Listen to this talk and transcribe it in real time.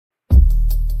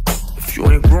If you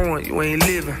ain't growing, you ain't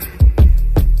living.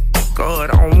 God,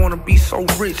 I don't wanna be so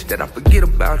rich that I forget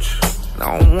about you. And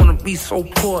I don't wanna be so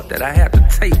poor that I have to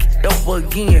take ever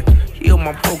again. Heal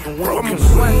my broken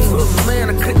wings. Man,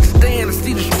 I couldn't stand to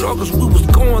see the struggles we was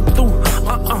going through.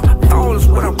 All is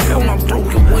what I feel, my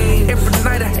broken wings. Every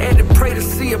night I had to pray to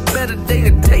see a better day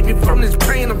to take me from this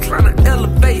pain. I'm trying to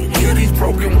elevate, heal these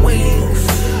broken wings.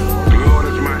 The Lord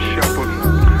is my shepherd,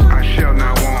 I shall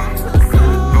not want.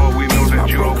 Lord, we know that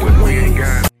you are with me and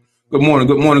God. Good morning,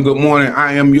 good morning, good morning.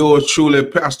 I am yours truly,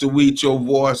 Pastor Wheat, your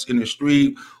voice in the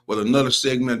street, with another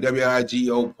segment of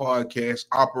WIGO podcast,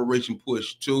 Operation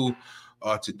Push 2.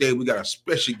 Today, we got a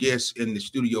special guest in the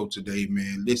studio today,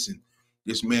 man. Listen,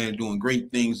 this man is doing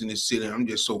great things in this city. I'm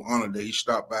just so honored that he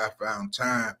stopped by, found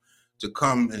time to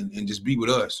come and just be with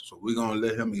us. So we're going to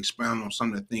let him expound on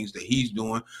some of the things that he's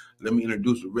doing. Let me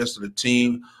introduce the rest of the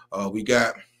team. We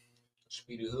got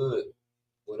Speedy Hood.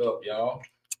 What up, y'all?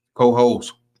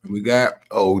 Co-host. We got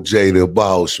OJ the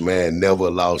boss, man.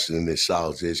 Never lost in the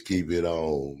South. Just keep it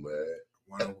on, man.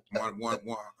 A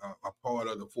part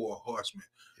of the Four Horsemen.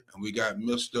 And we got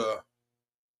Mr.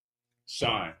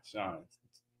 Sean,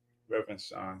 Reverend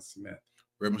Sean Smith.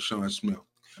 Reverend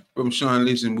Sean,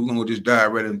 listen, we're gonna just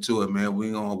dive right into it, man. We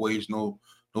ain't gonna waste no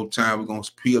time. We're gonna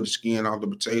peel the skin off the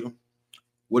potato.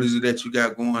 What is it that you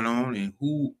got going on, and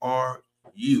who are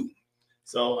you?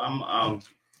 So I'm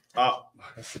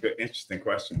that's a good, interesting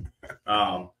question.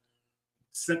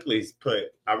 Simply put,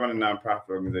 I run a nonprofit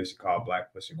organization called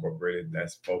P.U.S.H Incorporated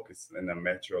that's focused in the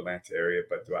metro Atlanta area,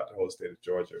 but throughout the whole state of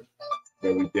Georgia,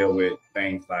 where we deal with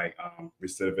things like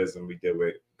recidivism, we deal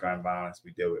with gun violence,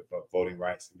 we deal with voting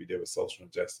rights, and we deal with social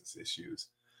injustice issues.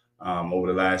 Over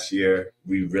the last year,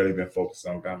 we've really been focused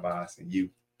on gun violence and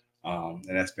youth, and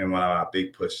that's been one of our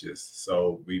big pushes.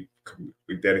 So we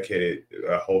dedicated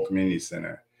a whole community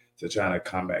center to trying to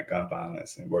combat gun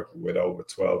violence and working with over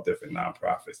 12 different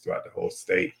nonprofits throughout the whole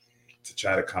state to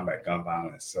try to combat gun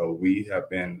violence. So we have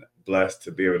been blessed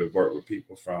to be able to work with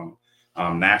people from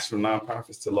national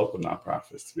nonprofits to local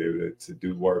nonprofits to be able to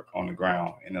do work on the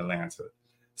ground in Atlanta.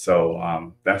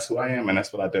 So that's who I am, and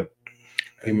that's what I do.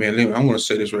 Hey, man, I'm going to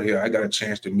say this right here. I got a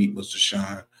chance to meet Mr.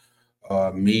 Sean.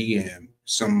 Me and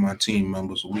some of my team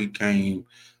members, we came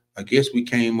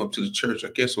up to the church. I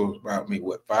guess it was about maybe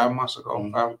 5 months ago,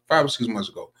 Mm-hmm. 5 or 6 months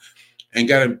ago, and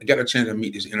got a chance to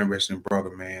meet this interesting brother,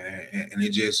 man. And I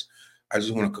just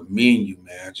want to commend you,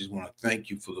 man. I just want to thank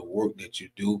you for the work that you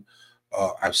do.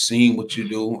 I've seen what you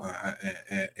do,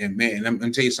 and man, I'm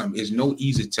gonna tell you something. It's no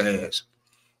easy task.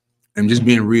 I'm just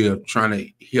being real, trying to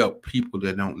help people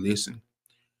that don't listen,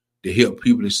 to help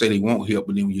people that say they won't help,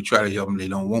 but then when you try to help them, they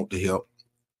don't want to help,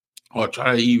 or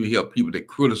try to even help people that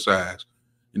criticize.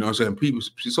 You know what I'm saying?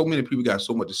 So many people got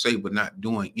so much to say, but not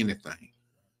doing anything.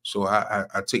 So I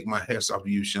take my hats off to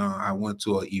you, Sean. I went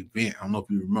to an event. I don't know if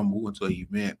you remember. We went to an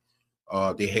event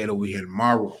they had over here in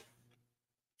Morrow.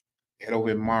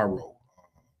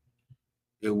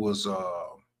 It was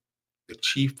the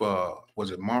chief.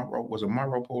 Was it Morrow? Was it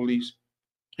Morrow Police?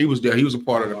 He was there. He was a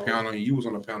part of the panel, and you was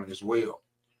on the panel as well.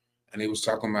 And they was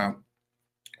talking about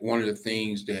one of the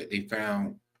things that they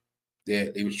found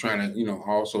that they was trying to,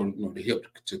 also, to help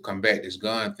to combat this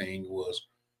gun thing was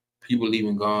people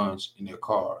leaving guns in their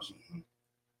cars.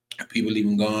 People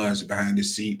leaving guns behind the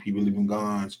seat, people leaving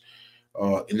guns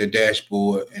in the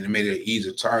dashboard, and it made it an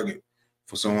easy target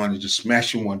for someone to just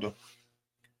smash your window,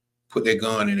 put their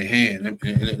gun in their hand. And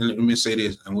let me say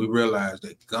this, and we realized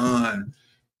that gun,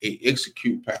 it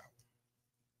execute power.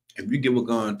 If you give a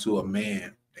gun to a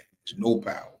man that has no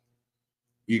power,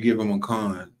 you give him a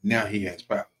gun, now he has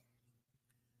power.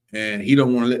 And he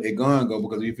don't want to let that gun go,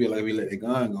 because he feel like if he let the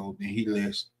gun go, then he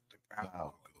lets the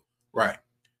power go. Right.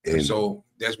 And so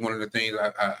that's one of the things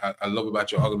I love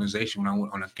about your organization.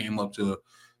 When I came up to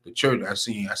the church, I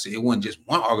said it wasn't just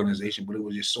one organization, but it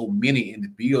was just so many in the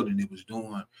building that was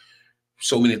doing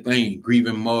so many things.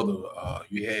 Grieving mother,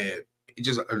 you had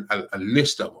just a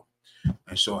list of them.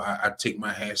 And so I take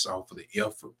my hats off for the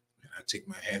effort, and I take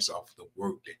my hats off for the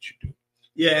work that you do.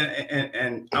 Yeah,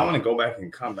 and I want to go back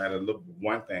and combat a little.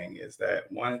 One thing is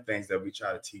that one of the things that we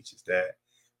try to teach is that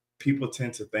people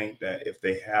tend to think that if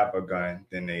they have a gun,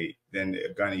 then a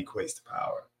gun equates to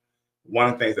power. One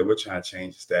of the things that we're trying to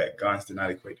change is that guns do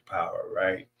not equate to power,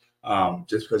 right?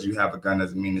 Just because you have a gun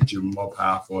doesn't mean that you're more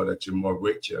powerful, that you're more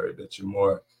richer, that you're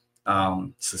more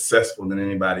successful than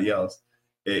anybody else.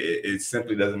 It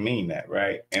simply doesn't mean that,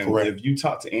 right? And Correct. If you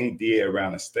talk to any DA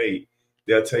around the state,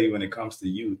 they'll tell you when it comes to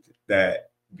youth that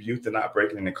youth are not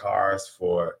breaking into cars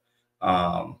for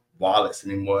wallets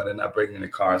anymore. They're not breaking into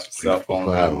cars for cell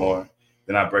phones anymore.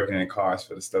 They're not breaking in cars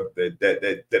for the stuff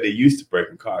that they used to break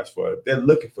in cars for. They're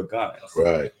looking for guns.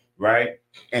 Right.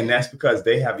 And that's because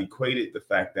they have equated the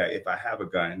fact that if I have a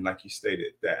gun, like you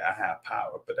stated, that I have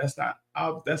power. But that's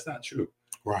not true.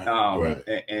 Right.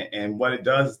 And what it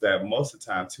does is that most of the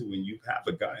time too, when you have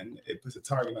a gun, it puts a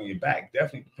target on your back,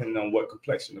 definitely depending on what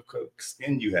complexion of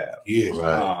skin you have. Yes.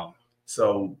 Right.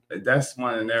 So that's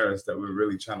one of the narratives that we're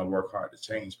really trying to work hard to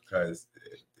change, because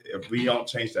if we don't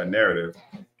change that narrative,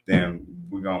 then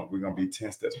we're gonna be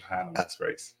 10 steps behind in this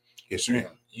race. Yes, sir.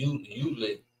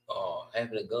 Usually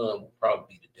having a gun will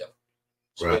probably be the devil.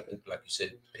 Right. Like you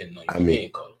said, depending on your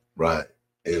skin color. Right.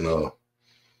 And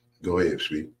go ahead,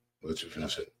 speak. What you finna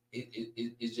say?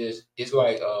 It's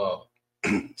like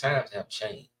times have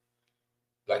changed.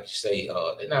 Like you say,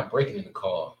 they're not breaking in the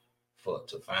car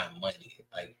to find money.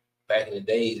 Like back in the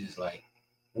days, it's like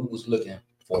we was looking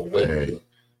for a way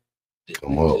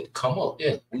to come up.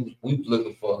 Yeah, we was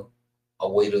looking for a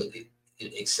way to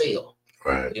excel.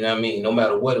 Right. You know what I mean? No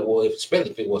matter what it was,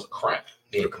 especially if it was a crime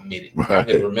being committed. Right. I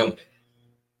can remember that.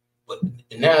 But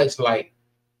now it's like,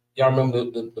 y'all remember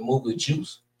the movie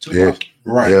Juice? Yeah.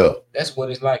 Right. Yeah. That's what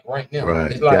it's like right now.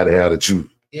 Right. It's You like, gotta have the truth.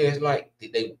 yeah, it's like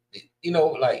they you know,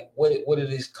 like where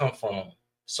did this come from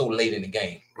so late in the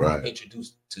game? Right.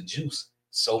 Introduced to Juice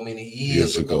so many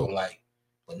years ago. Like,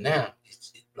 but now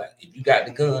it's like if you got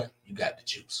the gun, you got the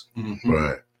juice. Mm-hmm.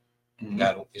 Right.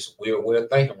 Mm-hmm. It's a weird way of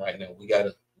thinking right now. We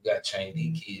gotta change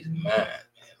these kids' mind,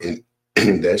 man.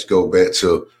 And that's go back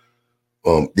to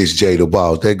this Jada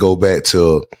Boss. That go back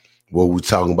to what we were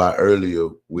talking about earlier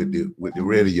with the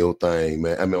radio thing,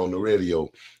 man. I mean, on the radio,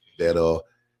 that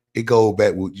it goes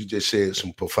back what you just said,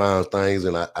 some profound things,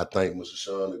 and I think Mr.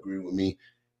 Sean agree with me.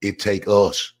 It take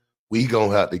us. We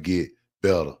gonna have to get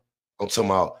better. I'm talking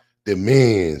about the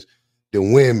men's, the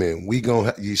women. We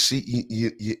gonna you see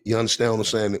you understand what I'm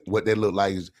saying? What that look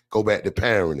like is go back to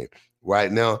parenting.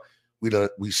 Right now,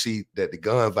 we see that the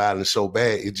gun violence is so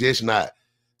bad. It's just not.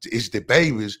 It's the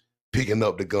babies picking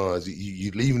up the guns.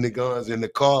 You leaving the guns in the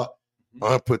car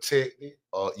unprotected.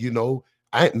 You know,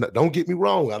 don't get me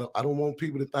wrong. I don't want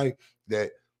people to think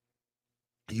that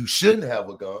you shouldn't have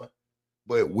a gun,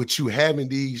 but with you having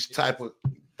these type of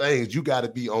things, you got to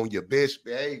be on your best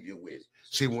behavior with.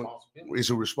 See, when it's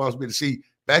a responsibility. See,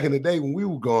 back in the day when we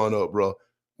were growing up, bro,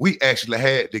 we actually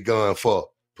had the gun for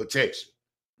protection.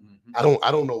 Mm-hmm.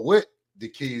 I don't know what the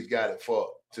kids got it for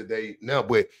today now,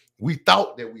 but we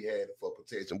thought that we had it for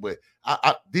protection. But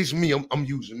this is me. I'm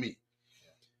using me.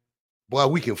 Boy,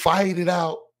 we can fight it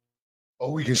out,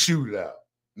 or we can shoot it out.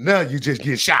 Now you just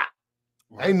get shot.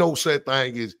 Right. Ain't no such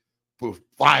thing as for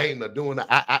fighting or doing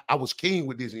that. I was keen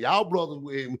with this, and y'all brothers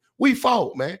with me. We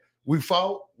fought, man. We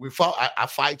fought. I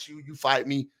fight you, you fight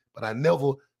me, but I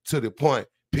never to the point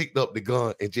picked up the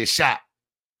gun and just shot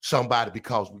somebody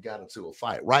because we got into a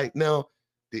fight. Right now,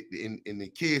 in the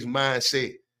kids'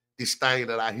 mindset, this thing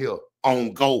that I hear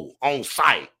on goal, on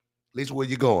site. Listen, where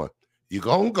you going? You're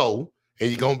gonna go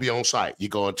and you're gonna be on site. You're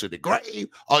going to the grave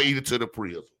or either to the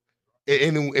prison.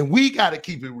 And we gotta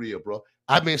keep it real, bro.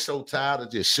 I've been so tired of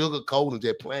just sugarcoating and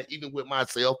just playing, even with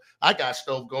myself. I got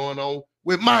stuff going on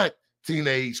with my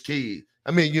teenage kids.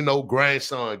 I mean, you know,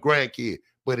 grandson, grandkid,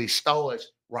 but it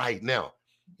starts right now.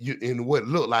 You in what it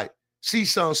look like. See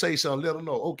something, say something, let them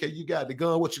know. Okay, you got the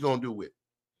gun. What you gonna do with it?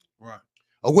 Right.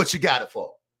 Or what you got it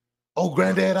for? Oh,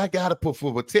 granddad, I got it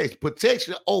for protection.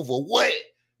 Protection over what?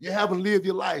 You haven't lived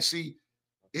your life. See,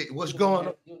 what's going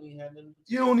on?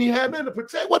 You don't even have nothing to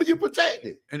protect. What are you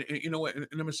protecting? And you know what? And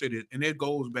let me say this. And it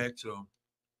goes back to,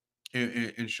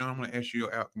 and Sean, I'm going to ask you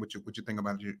what you think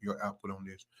about your output on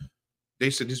this. They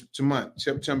said this month,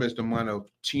 September is the month of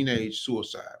teenage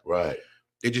suicide. Right.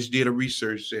 They just did a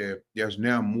research said there's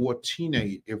now more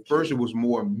teenage. At first, it was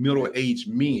more middle-aged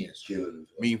men. I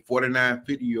mean, 49,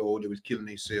 50-year-old that was killing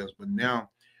themselves. But now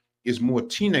it's more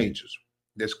teenagers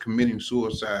that's committing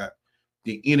suicide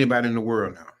than anybody in the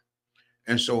world now.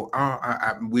 And so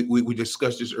we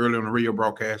discussed this earlier on the radio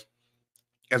broadcast.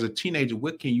 As a teenager,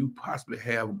 what can you possibly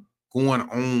have going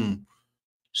on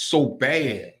so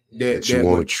bad that you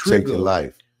want to take your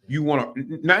life? You want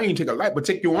to not even take a life, but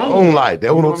take your own life.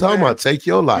 That's what I'm talking about. Take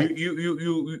your life.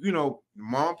 You know,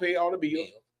 mom pay all the bills.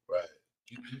 Right.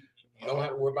 You don't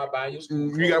have to worry about buying your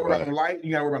school. You got to worry about no light.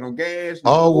 You got to worry about no gas.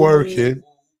 All working.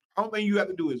 Only thing you have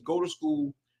to do is go to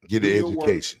school, get an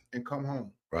education, and come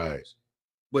home. Right.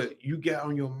 But you got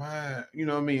on your mind, you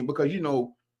know what I mean? Because, you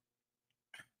know,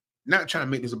 not trying to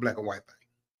make this a black and white thing.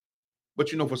 But,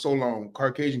 you know, for so long,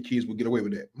 Caucasian kids would get away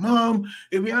with that. Mom,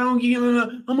 if I don't get enough,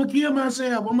 I'm going to kill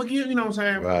myself. I'm going to kill, you know what I'm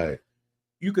saying? Right.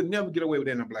 You could never get away with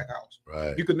that in a black house.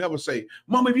 Right. You could never say,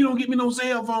 Mama, if you don't get me no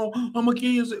cell phone, I'm gonna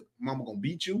kill you. Mama gonna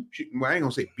beat you. Well, I ain't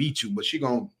gonna say beat you, but she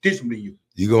gonna discipline you.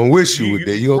 You gonna wish you were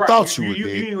there. You gonna thought you were there.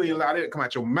 You ain't allowed that to come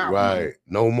out your mouth. Right.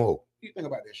 No more. You think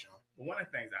about that, Sean. Well, one of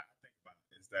the things I think about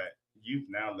is that youth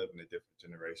now live in a different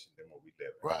generation than what we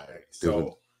live in. Right.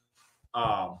 So,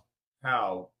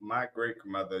 how my great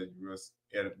grandmother was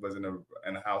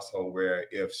in a household where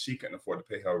if she couldn't afford to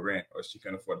pay her rent or she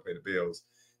couldn't afford to pay the bills,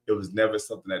 it was never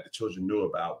something that the children knew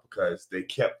about because they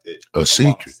kept it a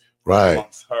secret, right?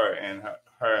 Amongst her and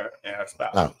her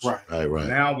spouse. Right.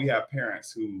 Now we have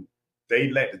parents who they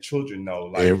let the children know,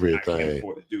 like, everything. I can't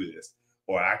afford to do this,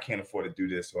 or I can't afford to do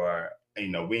this, or we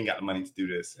ain't got the money to do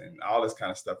this, and all this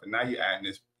kind of stuff. And now you're adding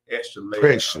this extra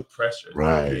layer of pressure,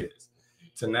 right?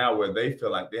 To now where they feel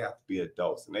like they have to be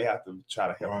adults and they have to try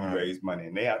to help you raise money,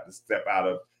 and they have to step out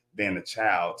of being a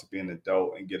child to be an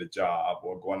adult and get a job,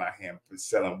 or going out here and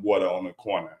selling water on the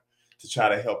corner to try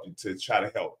to help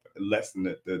lessen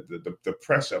the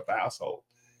pressure of the household.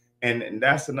 And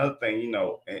that's another thing,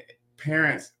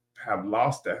 parents have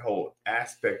lost that whole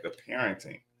aspect of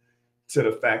parenting to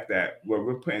the fact that where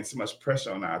we're putting so much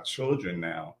pressure on our children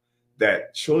now,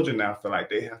 that children now feel like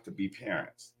they have to be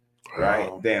parents, right?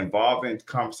 Wow. They're involved in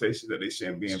conversations that they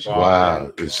shouldn't be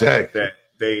involved in. Exactly.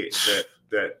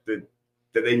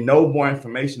 That they know more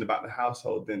information about the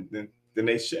household than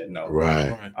they should know.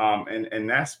 Right. And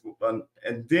that's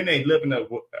and then they live in a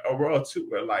world too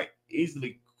where, like,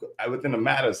 easily within a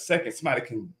matter of seconds somebody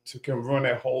can ruin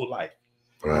their whole life.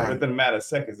 Right. Within a matter of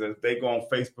seconds, if they go on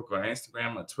Facebook or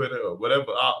Instagram or Twitter or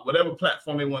whatever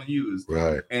platform they want to use,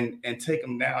 right, and take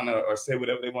them down or say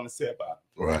whatever they want to say about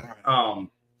it. Right.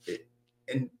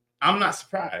 And I'm not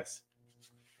surprised.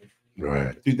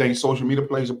 Right. Do you think social media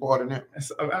plays a part in that?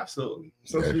 Absolutely.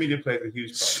 Social media plays a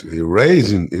huge part.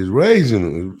 It's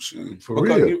raising for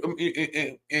real.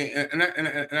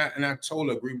 And I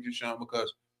totally agree with you, Sean,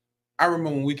 because I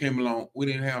remember when we came along, we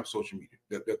didn't have social media.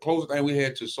 The closest thing we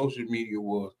had to social media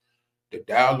was the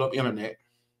dial-up internet,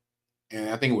 and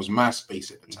I think it was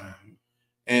MySpace at the time.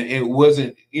 And it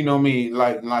wasn't,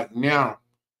 like now,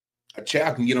 a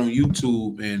child can get on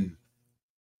YouTube and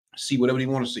see whatever they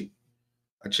want to see.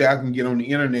 A child can get on the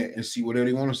internet and see whatever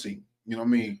they want to see. You know what I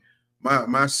mean?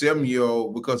 My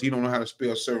 7-year-old, because he don't know how to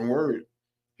spell certain words,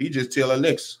 he just tell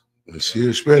Alexa.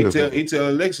 He tell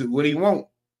Alexa what he want,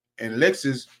 and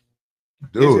Alexa's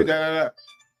do it.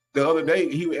 The other day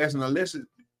he was asking Alexa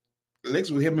was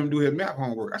helping him do his math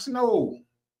homework. I said no,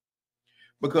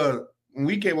 because when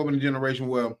we came up in a generation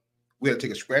where we had to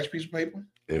take a scratch piece of paper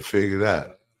and figure it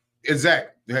out.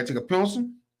 Exactly. You had to take a pencil.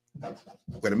 We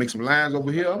had to make some lines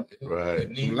over here.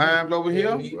 Right. Some lines over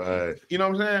here. Right. You know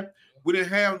what I'm saying? We didn't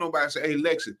have nobody say, "Hey,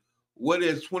 Lexi, what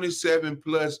is 27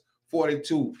 plus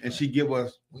 42?" And she give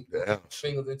us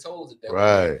fingers and toes.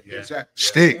 Right. Yeah. Exactly.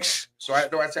 Sticks. So I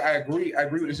agree. I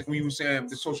agree with this when you were saying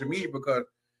the social media, because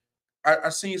I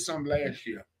seen something last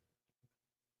year,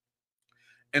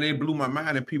 and it blew my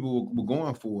mind, and people were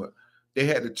going for it. They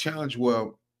had the challenge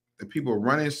where the people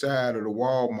run inside of the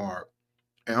Walmart,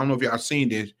 and I don't know if y'all seen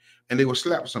this, and they would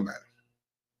slap somebody.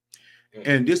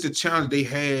 And this is the challenge they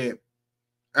had.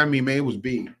 I mean, man, it was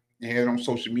big. They had it on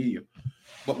social media.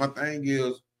 But my thing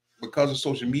is, because of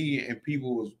social media and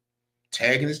people was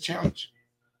tagging this challenge,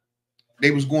 they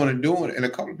was going and doing it, and a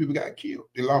couple of people got killed.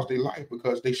 They lost their life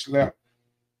because they slapped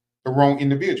the wrong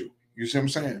individual. You see what I'm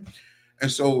saying?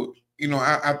 And so,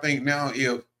 I think now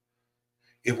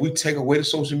if we take away the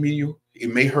social media,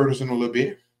 it may hurt us in a little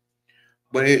bit,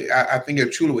 but I think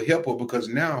it truly would help us, because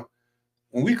now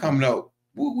when we coming up,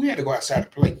 we had to go outside to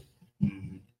play.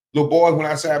 Mm-hmm. Little boys went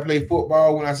outside to play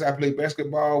football, went outside to play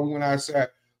basketball, we went outside,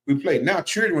 we played. Now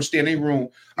children will stay in their room.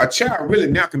 A child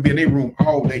really now can be in their room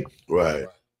all day. Right.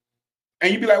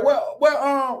 And you be like,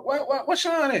 what's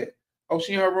Sean at? Oh,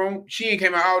 she in her room. She ain't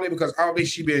came out all day because all day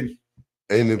she been.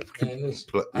 I remember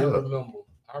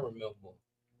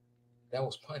that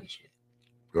was punishment.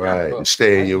 Right. And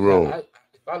stay in your room.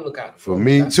 If I look out for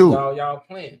me too, y'all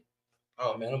playing.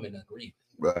 Oh man, I'm in a grief.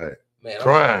 Right. Man,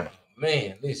 crying.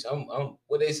 Man, listen, I'm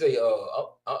what they say.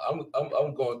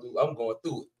 I'm going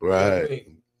through it. Right. You know I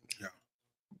mean? Yeah.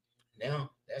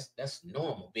 Now that's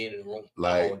normal, being in the room.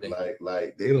 Like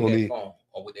they don't need phone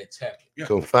or with that tablet. Yeah.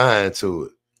 Confined to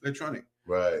it. Electronic.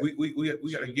 Right. We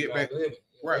got to get back.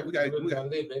 Right. We got to live.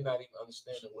 They're not even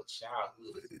understanding what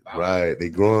childhood is about. Right. They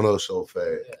growing up so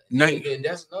fast. Yeah. And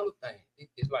that's another thing.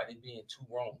 It's like they being too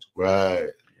wrong. Right.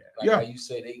 Like how you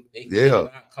say they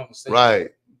conversation.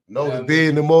 Right. No, the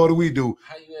bigger the more that we do.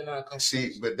 How you in our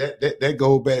conversation? See, but that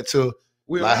goes back to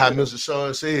like how Mr.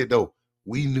 Sean said though.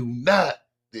 We knew not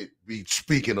that be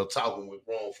speaking or talking with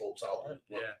grown folks talking.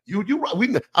 Yeah. You right.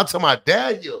 I'm talking about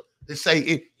Daniel. They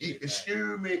say,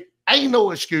 excuse me. Ain't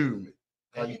no excuse me.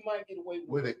 You might get away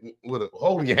with it,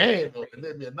 holding your hand up and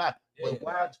let me not. Yeah. But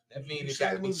why? That means You it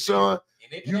said, got to be son,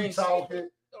 you talking,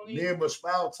 serious. them a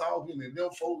smile talking, and them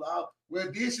folks out.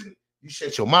 Well, this is, you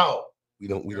shut your mouth. We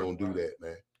don't do that,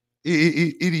 man.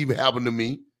 It even happened to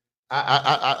me.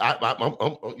 I'm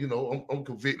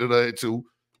convicted of it too.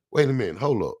 Wait a minute,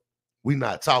 hold up. We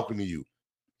not talking to you.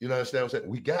 You know what I'm saying?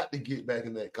 We got to get back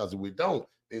in that, because if we don't,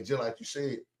 then just like you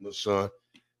said, my son,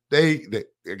 they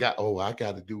got, I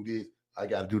got to do this. I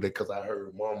got to do that because I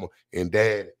heard mama and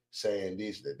dad saying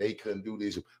this, that they couldn't do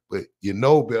this. But you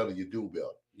know better, you do better.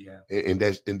 Yeah. And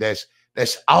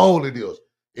that's all it is.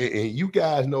 And you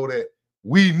guys know that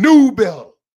we knew better.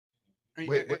 And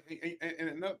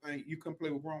another thing, you can play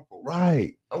with grown folks.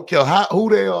 Right. I don't care who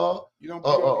they are. You don't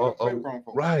play with grown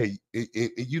folks. Right. And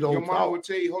you don't Your mama talk. would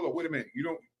tell you, hold up, wait a minute. You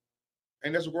don't,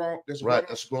 and that's grown. That's right. Grown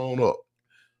that's grown up.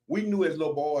 We knew as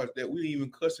little boys that we didn't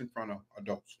even cuss in front of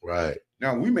adults. Right.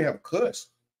 Now we may have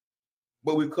cussed,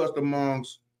 but we cussed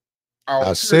amongst our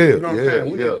ourselves. You know what I'm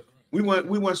saying? Yeah.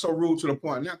 We went so rude to the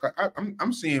point now. Cause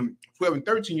I'm seeing 12 and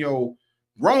 13-year-old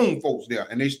grown folks there,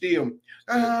 and they still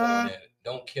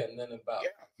don't care nothing about.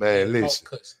 Man,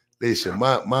 listen.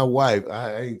 My wife,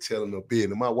 I ain't telling no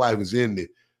business. My wife is in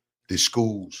the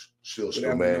schools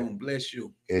system, man. Bless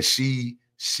you. And she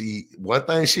one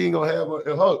thing she ain't gonna have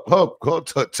in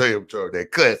her territory,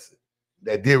 that cussing,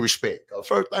 that disrespect.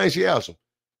 First thing she asks them,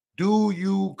 do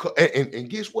you and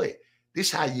guess what? This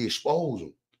is how you expose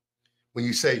them. When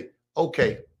you say,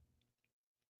 okay,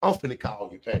 I'm finna call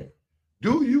your parent.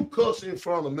 Do you cuss in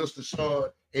front of Mr. Son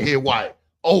and his wife?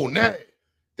 Oh, now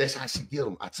that's how she get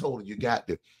them. I told her you got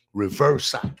the reverse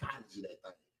psychology of that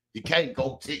thing. You can't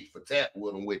go tick for tat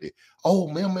with them with it. Oh,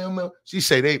 man. She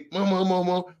say they,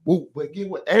 mama. But get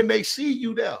what? And they see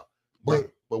you there.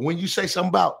 But when you say something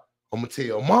about, I'm gonna tell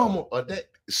your mama or that,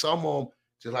 some of them,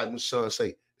 just like my son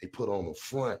say, they put on the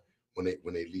front when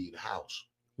they leave the house.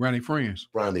 Around their friends.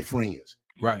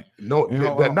 Right. No,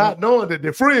 they're not knowing that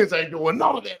their friends ain't doing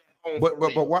none of that.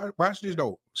 But watch this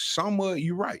though. Somewhat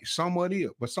you're right. Somewhat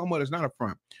is, but somewhat is not a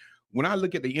front. When I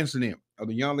look at the incident of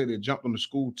the young lady that jumped on the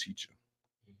school teacher,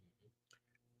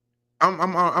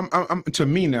 I'm to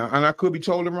me now, and I could be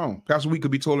totally wrong. Pastor, we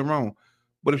could be totally wrong.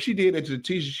 But if she did that to the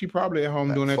teacher, she probably at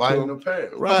home doing that to the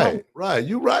parent. Right.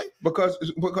 You right. Because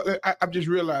I've just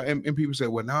realized, and people say,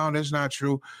 well, no, that's not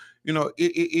true. You know,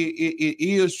 it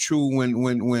is true when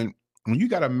you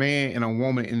got a man and a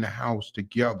woman in the house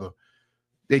together,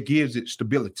 that gives it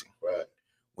stability. Right.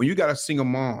 When you got a single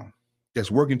mom that's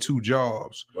working 2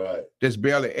 jobs, right, that's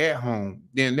barely at home,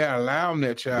 then they're allowing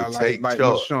that child, like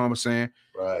Mr. Sean was saying,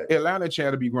 right, they allow that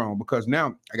child to be grown, because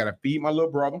now I got to feed my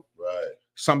little brother, right,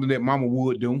 something that mama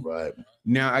would do. Right.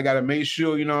 Now I got to make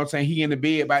sure, you know what I'm saying, he in the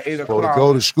bed by 8 o'clock. To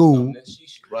go to school.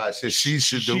 Right. So she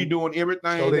should do. She doing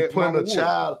everything. So they putting a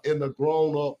child in a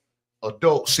grown-up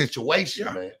adult situation,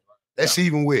 man. That's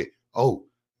even with,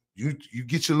 you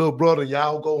get your little brother,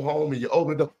 y'all go home and you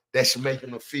open the door. That's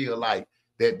making them feel like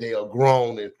that they are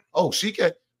grown, and she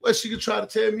can try to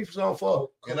tell me something for,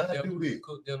 and I do this.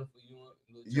 Cook dinner for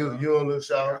you. You a little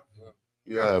child.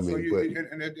 Yeah, I mean,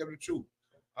 and that's the truth.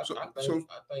 I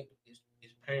think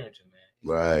it's parenting, man.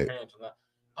 Right. Parenting.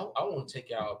 I want to take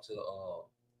y'all to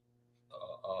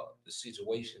the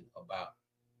situation about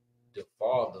the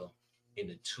father and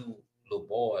the 2 little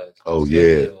boys. Oh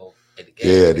yeah. At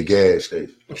the gas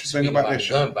station. What you think about that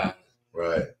gun violence?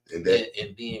 Right. And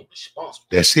being responsible.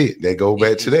 That's it. They go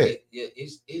back to that.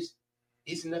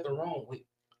 It's nothing wrong with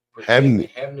having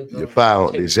your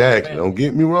firearm. Exactly. Don't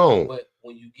get me wrong. But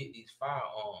when you get these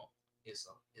firearms, it's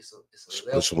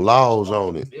a put some laws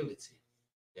on it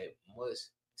that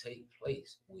must take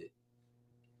place with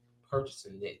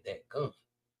purchasing that gun.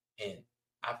 And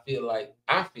I feel like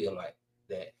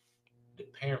that the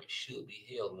parents should be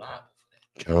held liable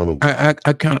for that.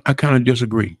 I kind of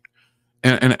disagree.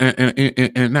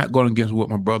 And not going against what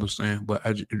my brother's saying, but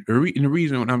the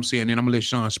reason what I'm saying, and I'm gonna let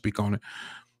Sean speak on it,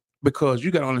 because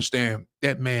you gotta understand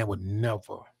that man would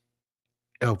never,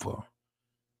 ever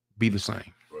be the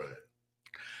same. Right.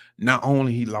 Not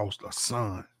only he lost a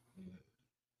son,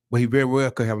 but he very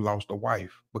well could have lost a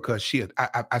wife, because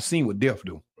I seen what death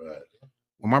do. Right.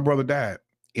 When my brother died,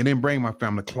 it didn't bring my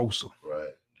family closer. Right.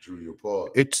 Drew you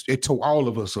apart. It tore all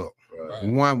of us up. Right.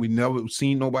 One, we never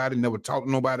seen nobody, never talked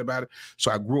to nobody about it. So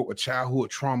I grew up with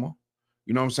childhood trauma.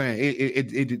 You know what I'm saying?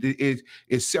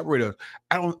 It separated us.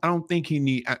 I don't think he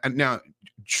need now.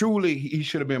 Truly, he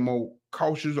should have been more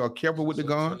cautious or careful with the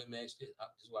gun. So let me ask this.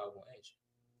 This is why I want to ask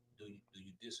you. Do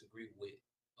you disagree with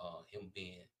him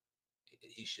being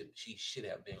she should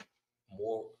have been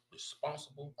more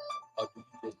responsible, or do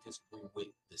you disagree with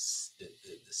the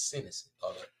sentencing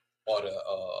or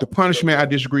the punishment? I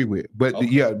disagree with, but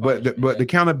Okay, but the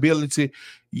accountability,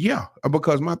 yeah,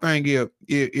 because my thing is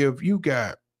if you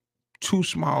got 2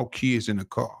 small kids in the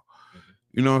car,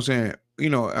 you know what I'm saying? You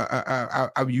know,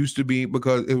 I used to be,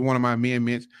 because it's one of my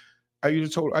amendments. I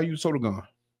used to told a gun,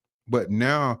 but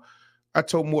now I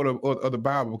told more of the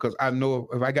Bible, because I know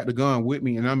if I got the gun with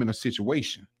me and I'm in a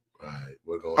situation, Right.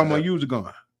 I'm gonna use the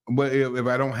gun. But if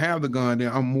I don't have the gun,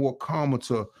 then I'm more calmer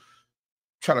to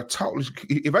try to talk.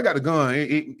 If I got the gun,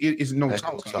 it's no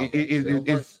talking.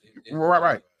 It's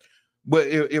right. But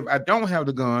if I don't have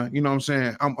the gun, you know what I'm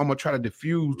saying, I'm gonna try to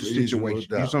diffuse the situation.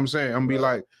 You know what I'm saying? I'm gonna be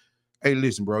like, hey,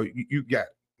 listen, bro, you got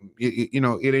it. You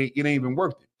know, it ain't even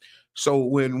worth it. So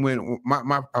when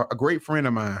my a great friend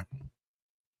of mine,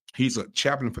 he's a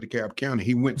chaplain for the Cobb County,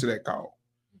 he went to that call.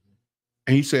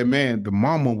 And he said, man, the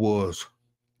mama was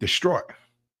distraught.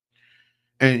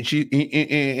 And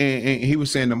he was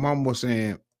saying, the mama was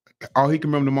saying, all he can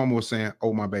remember, the mama was saying,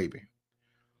 oh, my baby.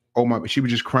 Oh, my, she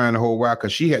was just crying the whole while,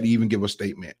 because she had to even give a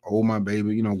statement. Oh, my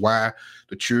baby, you know, why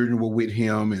the children were with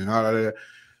him and all of that.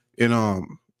 And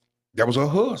that was her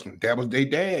husband. That was their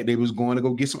dad. They was going to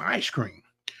go get some ice cream.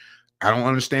 I don't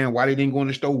understand why they didn't go in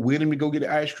the store with him to go get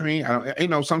the ice cream. I don't, you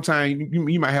know, sometimes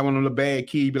you might have one of the bad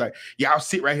kids be like, yeah, I'll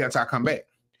sit right here until I come back.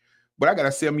 But I got a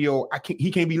 7-year-old, he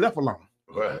can't be left alone.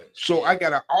 Right. So I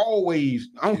gotta always,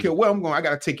 I don't care where I'm going, I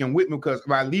gotta take him with me, because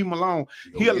if I leave him alone,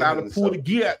 he'll allow to pull the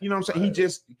gear. You know what I'm saying? He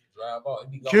just drive off.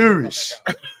 Curious.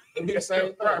 It'd be the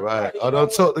same thing. Right. I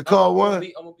don't took the car one.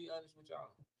 I'm gonna be honest with y'all.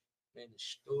 Man, the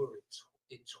story,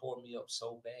 it tore me up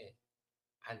so bad.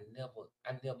 I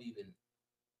never even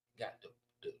got the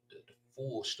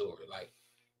full story. Like,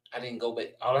 I didn't go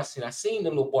back. All I seen the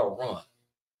little boy run.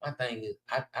 My thing is,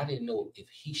 I didn't know if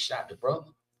he shot the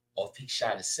brother or if he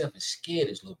shot himself and scared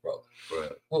his little brother.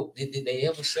 Right. Well, did they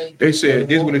ever say? They said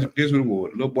this was the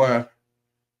word. Little boy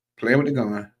playing with the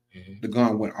gun. Mm-hmm. The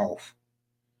gun went off.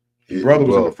 His brother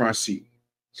was in the front seat.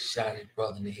 Shot his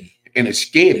brother in the head. And it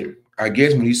scared him. I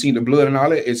guess when he seen the blood and all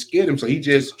that, it scared him. So he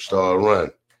just started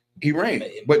running. He ran.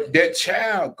 But that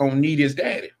child gonna need his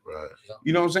daddy. Right.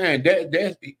 You know what I'm saying?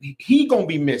 That he gonna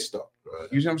be messed up. Right.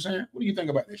 You see what I'm saying? What do you think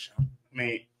about this, Sean? I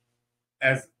mean,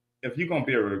 if you're gonna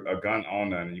be a gun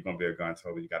owner and you're gonna be a gun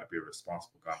toter, you got to be a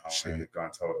responsible gun owner and a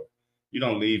gun toter. You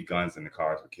don't leave guns in the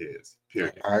cars with kids.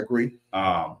 Period. I agree.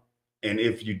 And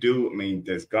if you do, I mean,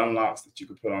 there's gun locks that you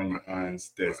can put on your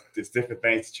guns. There's different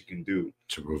things that you can do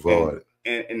to provide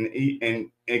it.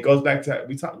 And it goes back to,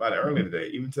 we talked about it earlier today,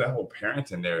 even to that whole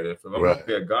parenting narrative. If I'm gonna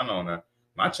be a gun owner,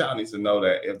 my child needs to know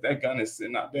that if that gun is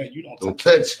sitting out there, you don't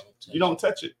touch it. You don't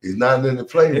touch it. It's not nothing to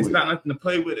play with. It's not nothing to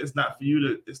play with. It's not for you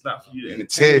to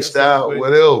test out,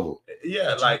 whatever.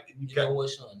 Yeah, like you know what,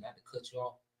 Sean? Not to cut you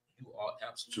off, you are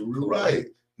absolutely right.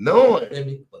 No.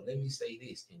 But let me say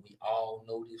this, and we all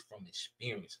know this from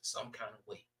experience in some kind of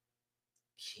way.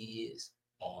 Kids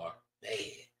are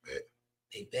bad.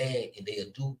 They bad, and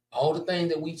they'll do all the things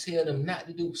that we tell them not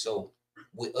to do. So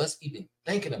with us even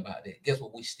thinking about that, guess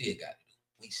what we still got to do?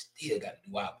 We still got to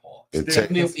do our part.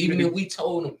 Even if we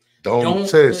told them, don't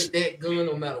touch that gun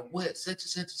no matter what, such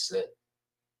and such.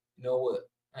 You know what?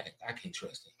 I can't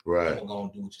trust it. Right. I'm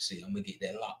gonna do what you say. I'm gonna get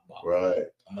that lockbox. Right.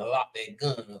 I'm gonna lock that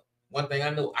gun up. One thing I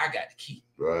know, I got the key.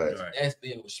 Right. That's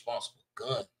being a responsible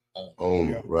gun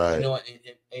owner. Right. You know, and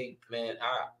hey, man,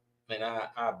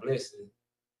 I bless it.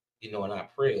 You know, and our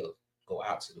prayers go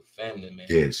out to the family, man.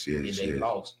 Yes. And they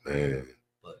lost, man.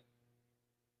 But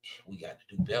we got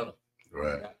to do better.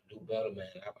 Right. We got to do better, man.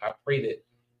 I pray that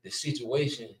the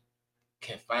situation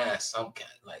can find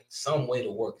some way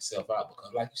to work itself out,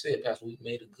 because, like you said, Pastor, we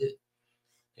made it good.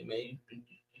 And man,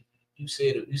 you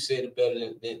said it better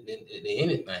than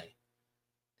anything.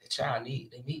 The child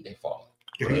need their father.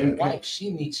 Right. The wife, she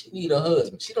need a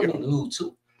husband. She don't need to lose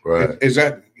two. Right.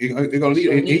 Exactly. They're gonna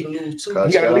need to lose two.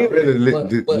 You gotta live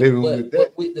with that.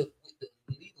 But with the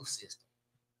legal system,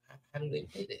 how do they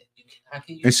play that? How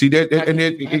can you? And see that? How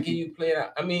can you play it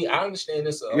out? I mean, I understand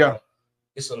it's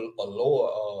a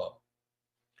lower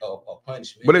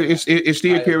punishment. But it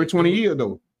still carry 20 years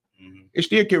though. Mm-hmm. It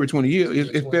still carry 20 years.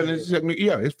 It's felony second.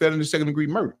 Yeah, it's felony second degree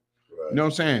murder. Right. You know what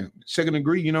I'm saying? Second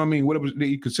degree. You know what I mean? Whatever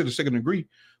they consider second degree,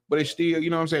 but it's still.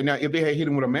 You know what I'm saying? Now, if they had hit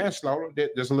him with a manslaughter,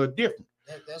 that's a little different.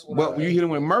 That's what. But when you hit him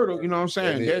with murder, you know what I'm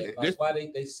saying? That's why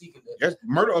they seek it. That's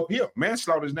murder up here.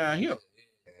 Manslaughter is down here.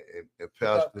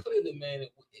 Clearly, man,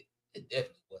 it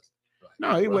definitely wasn't. Right.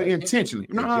 No, it wasn't intentionally.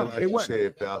 No, like it wasn't.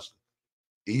 Said, Pastor,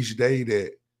 each day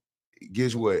that,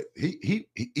 guess what? He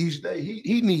each day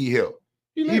he need help.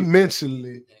 He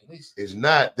mentally is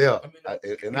not there.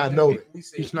 And I know that. We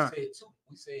He's not.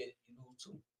 We said you lose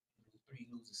 2, you lose 3,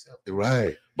 you lose yourself.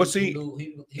 Right. But see,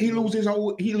 he loses his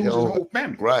whole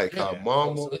family. Right, cause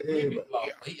mama. So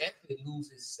he actually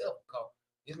loses himself because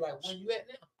it's like where you at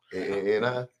now. And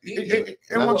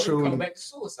I'm truly come back to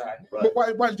suicide. Right.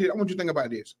 But watch this. I want you to think about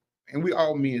this. And we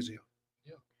all men here.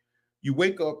 Yeah. You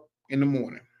wake up in the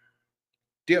morning.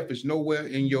 Death is nowhere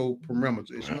in your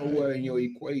parameters. It's nowhere in your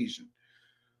equation.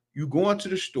 You go into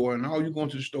the store, and all you going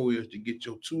to the store is to get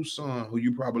your 2 sons, who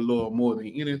you probably love more than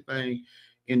anything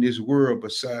in this world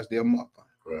besides their mother.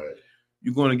 Right.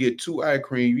 You're going to get 2 eye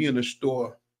cream. You in the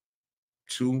store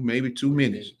maybe 2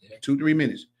 minutes, 2-3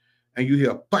 minutes, and you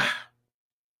hear, bah!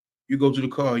 You go to the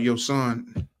car, your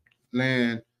son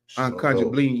land unconscious,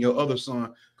 bleeding, your other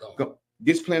son. Go.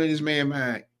 This planet this man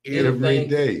mind every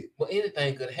day. Well,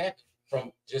 anything could happen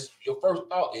from just your first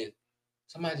thought is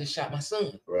somebody just shot my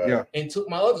son. Right. Yeah. And took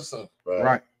my other son.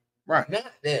 Right. Not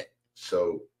that.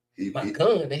 So they had my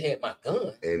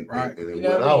gun. And right. And it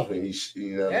went off, and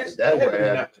that's what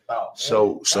happened.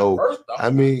 So I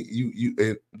mean,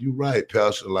 you right,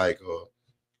 Pastor, like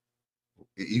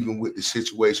even with the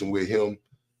situation with him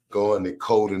going to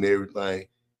cold and everything,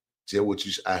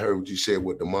 I heard what you said,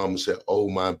 what the mama said, oh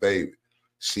my baby.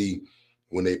 See,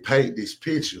 when they paint this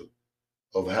picture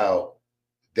of how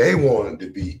they wanted to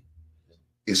be,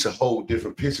 it's a whole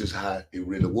different picture of how it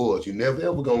really was. You never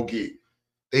ever gonna get.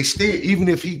 They still, even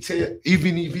if he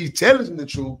telling the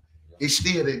truth, it's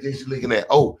still they just looking at,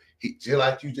 he just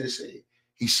like you just said,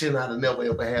 he should not have never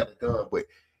ever had a gun. But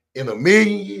in a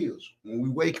million years, when we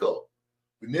wake up,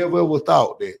 we never ever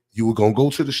thought that you were gonna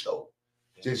go to the store,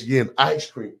 just get an ice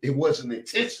cream. It wasn't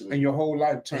intentional. And your whole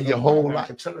life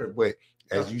turned. But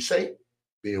as you say,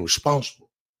 being responsible.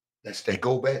 That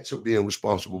go back to being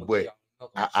responsible. But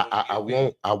I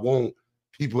want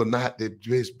people not to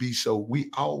just be so. We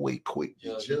always quick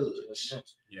to judge.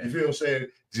 You feel what I'm saying?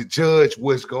 To judge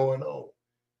what's going on.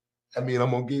 I mean, I'm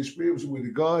gonna get spiritual with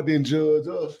it. God didn't judge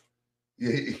us.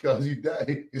 Yeah, because he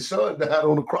died. His son died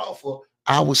on the cross for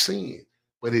our sin.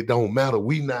 But it don't matter.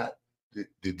 We not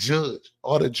the judge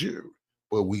or the jury,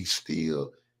 but we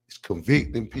still is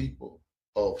convicting people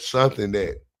of something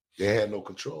that they had no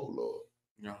control of.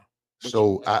 Yeah.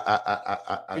 So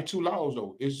it's 2 laws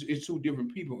though. It's 2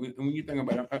 different people. And when you think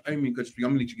about it, I mean, because I'm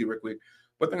gonna let you get right quick.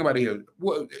 But think about it here.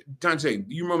 What Dante,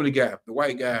 you remember the guy, the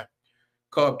white guy,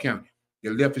 Cobb County,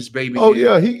 that left his baby? Oh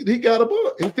yeah, he got a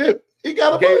book. He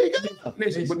got a book.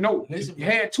 Listen, but no, he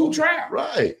had 2 trials.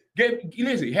 Right.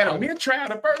 He had a mid-trial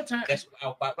the first time. That's what I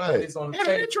was about. Right. It's on the had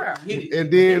a mid-trial. And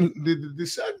then the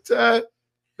second time,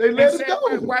 they let it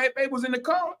go. White baby was in the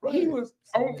car. Right. He was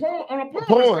on a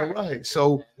porn. Right.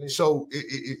 So it's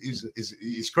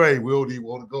crazy. We don't even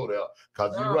want to go there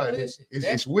because you're right. Listen,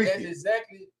 it's wicked. That's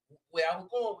exactly where I was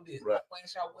going with this. Right. I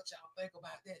want y'all what y'all think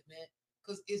about that, man.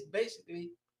 Because it's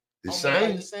basically the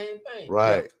same thing.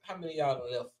 Right. How many of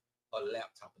y'all left a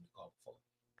laptop in the car before?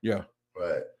 Yeah.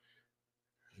 Right.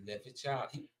 You left your child.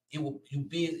 You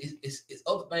busy. It's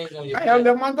other things on your. I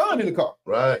left my gun in the car.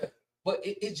 Right. But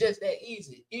it's just that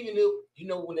easy. Even if,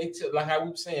 when they tell, like how we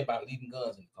were saying about leaving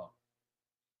guns in the car.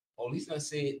 Police done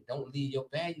said, don't leave your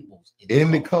valuables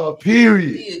in the car,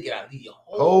 period. You gotta leave your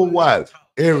whole wallet,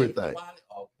 everything.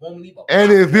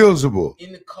 And invisible.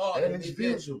 In the car. And it's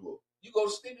visible. You go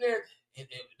to sleep there, and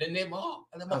then they're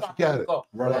I let my laptop in the car.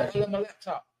 Right. I let my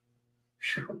laptop.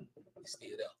 It's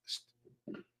still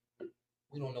there.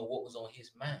 We don't know what was on his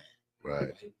mind.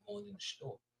 Right. Going in the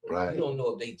store. Right. We don't know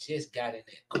if they just got in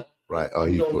that car. Right.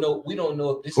 We don't know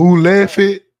if this. Who left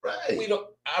it? Right. We don't.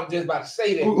 I'm just about to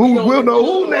say that. We'll know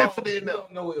who left it in there. We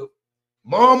don't know if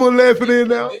Mama left it in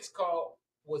there. This car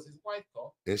was his wife's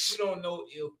car. We don't know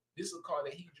if this is a car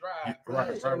that he drives.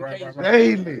 Right.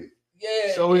 Daily.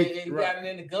 Yeah. So he got it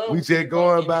in the gun. We just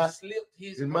going by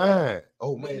his mind.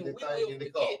 Oh man, that thing in the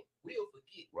car. We'll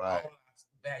forget. Right.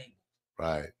 Valuable.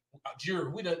 Right.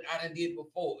 Jury. I done did it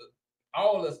before.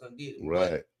 All of us done did it.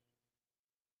 Right.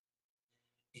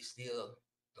 It's still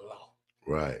the law.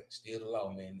 Right. It's still the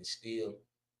law, man. It's still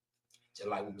just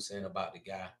like we were saying about the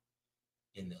guy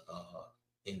in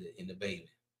the baby,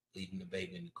 leaving the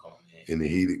baby in the car, man. In the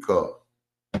heated car.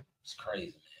 It's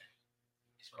crazy, man.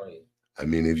 It's crazy. I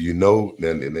mean, if you know,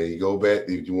 then you go back.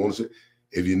 If you want to say,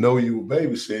 if you know you were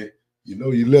babysitting, you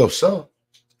know you left some.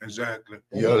 Exactly.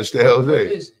 You understand what I'm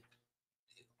saying?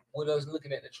 With us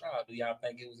looking at the trial, do y'all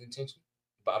think it was intentional?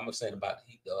 But I'm saying about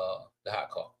the hot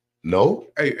car. No.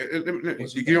 Hey, you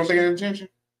don't think it's intention?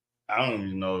 I don't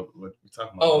even know what we're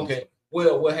talking about. Oh, okay.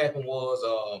 Well, what happened was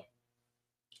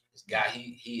this guy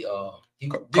he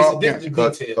this is the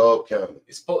detail. Cobb County.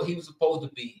 He was supposed to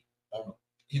be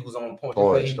he was on Porn.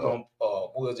 Porn He was star. on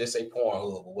we'll just say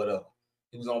Pornhub or whatever.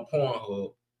 He was on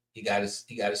Pornhub. He got his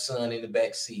son in the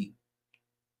back seat.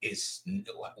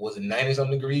 Was it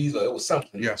 90-something degrees or it was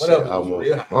something? Yes, whatever. I It was almost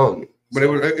real high. hung. But it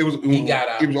was He got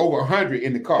out. It was over 100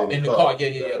 in the car. In the car,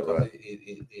 yeah. Right.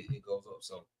 It goes up.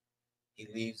 So he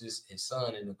leaves his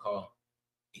son in the car.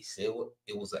 He said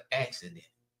it was an accident.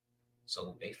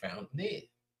 So they found him dead.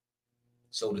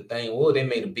 So the thing was, they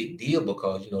made a big deal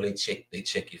because they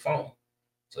check your phone.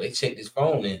 So they checked his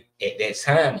phone, and at that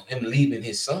time of him leaving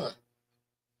his son,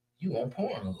 you on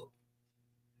Pornhub.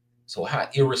 So how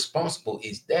irresponsible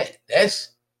is that?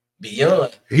 That's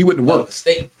beyond He went to work.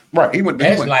 state. Right. He went.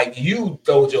 That's like you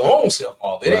throwed your own self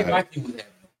off. It ain't like you was having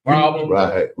a problem.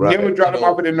 Right. Never dropped him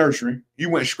off at the nursery. You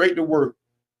went straight to work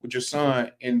with your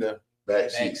son in the Back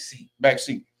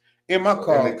seat. In my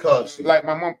car, In the car seat. like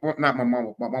my mom, not my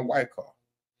mom, but my wife's car,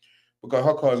 because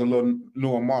her car is a little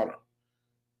newer model.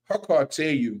 Her car tell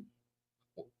you,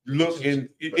 look, and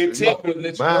it tell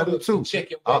you. Mine do too.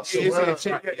 Check your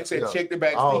It said check the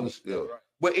back seat. Yeah.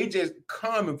 But it just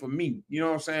coming for me, you know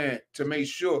what I'm saying, to make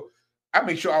sure I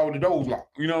make sure all the doors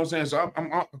locked. You know what I'm saying? So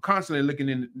I'm constantly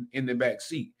looking in the back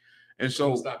seat. And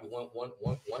so stop me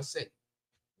one second.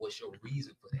 What's your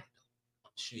reason for that?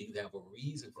 I'm sure you have a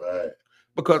reason for that.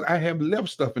 Because I have left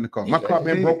stuff in the car. My car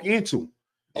been broke into.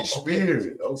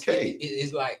 Experience. Okay.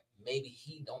 It's like maybe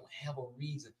he don't have a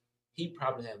reason. He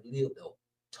probably have lived a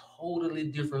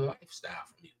totally different lifestyle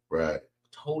from you. Right.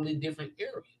 Totally different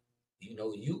area.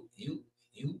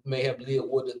 You may have lived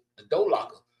with the door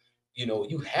locker.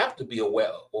 You have to be aware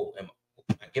of. Oh,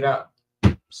 I get out,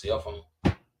 cell phone,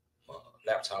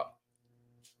 laptop,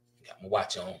 got my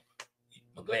watch on,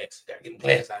 my glass. Gotta get my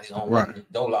glass out of here.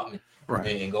 Right. Door lock me.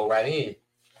 Right. And go right in.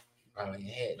 Probably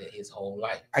had that his whole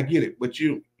life. I get it, but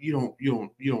you don't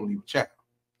leave a child.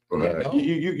 Right. No,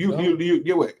 You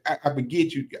get what? I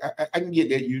forget you. I can get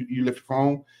that you left your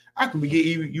phone. I can forget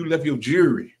you left your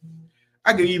jewelry.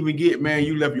 I can even get, man,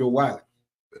 you left your wallet.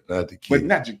 But not the kid. But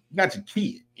not your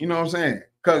kid. You know what I'm saying?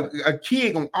 Because a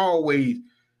kid gonna always,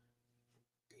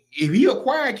 if he a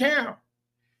quiet cow,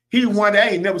 he one that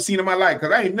I ain't never seen in my life.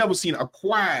 Because I ain't never seen a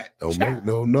quiet Don't child. make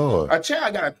no noise. A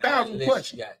child got 1,000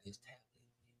 questions. He got his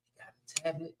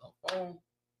tablet, a phone.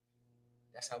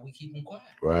 That's how we keep him quiet.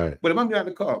 Right. But if I'm out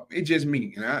the car, it's just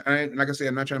me. And I like I said,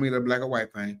 I'm not trying to make it a black or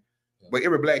white thing. But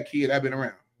every black kid I've been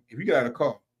around, if you get out of the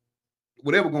car,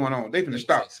 whatever going on, they finna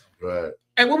stop. Right.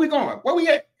 Hey, where we going? Where we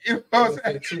at? You know what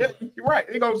I'm saying? You're right.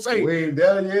 They gonna say, We ain't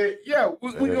done yet. yeah,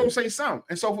 we gonna say something.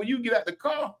 And so when you get out the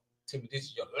car, Timmy, this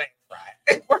is your last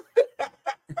ride.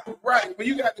 right? When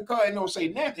you got the car and don't say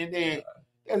nothing, then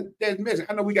that's messing.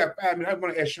 I know we got 5 minutes. I'm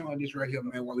gonna ask Sean this right here,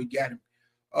 man, while we got him.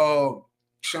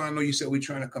 Sean, I know you said we're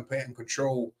trying to combat and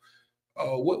control.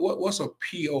 What's a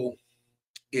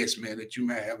P.U.S.H, man, that you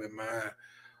might have in mind?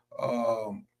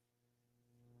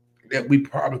 That we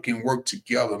probably can work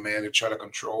together, man, to try to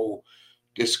control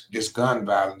this gun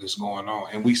violence that's going on.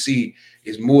 And we see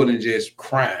it's more than just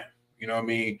crime. You know what I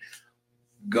mean?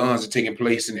 Guns are taking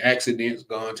place in accidents,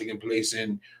 guns taking place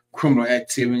in criminal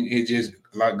activity. It just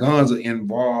like guns are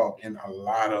involved in a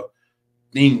lot of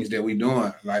things that we're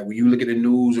doing. Like when you look at the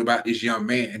news about this young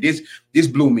man, and this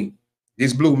blew me.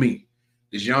 This blew me.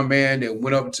 This young man that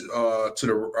went up to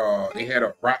the they had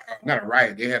a not a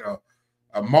riot, they had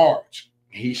a march.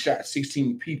 He shot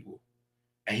 16 people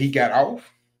and he got off.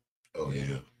 Oh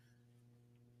yeah.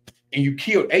 And you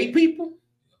killed 8 people.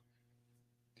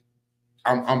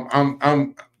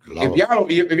 If y'all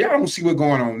don't see what's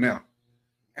going on now,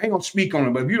 I ain't gonna speak on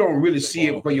it, but if you don't really see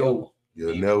it for your,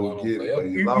 you'll never get it.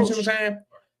 You see what I'm saying?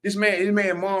 This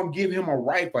man, mom give him a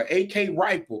rifle, AK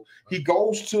rifle. He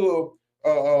goes to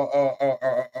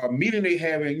a meeting they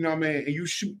having, you know what I mean? And you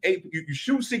shoot 8, you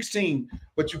shoot 16,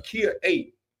 but you kill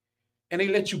 8. And they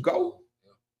let you go.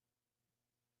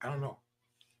 I don't know.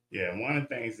 Yeah, one of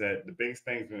the things that the biggest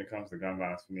things when it comes to gun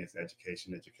violence for me is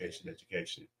education.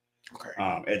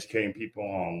 Okay. Educating people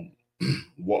on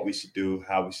what we should do,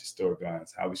 how we should store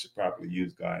guns, how we should properly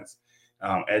use guns.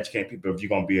 Educating people if you're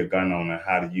gonna be a gun owner,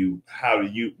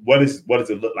 what does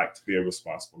it look like to be a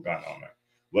responsible gun owner?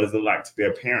 What does it look like to be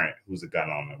a parent who's a gun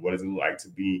owner? What does it look like to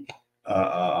be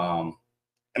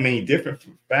different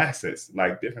facets.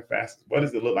 What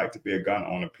does it look like to be a gun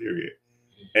owner, period?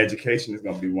 Education is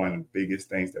going to be one of the biggest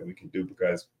things that we can do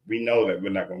because we know that we're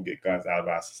not going to get guns out of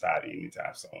our society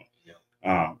anytime soon.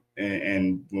 Yeah.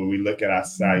 And when we look at our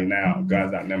society now,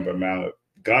 guns outnumber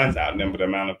the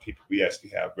amount of people we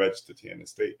actually have registered here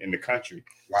in the country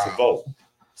to vote.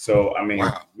 So,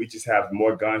 we just have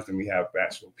more guns than we have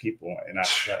actual people in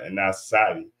our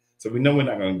society. So we know we're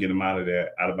not going to get them out of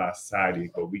there, out of our society,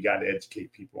 but we got to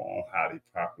educate people on how to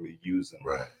properly use them,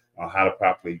 Right. On how to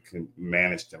properly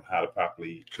manage them, how to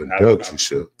properly conduct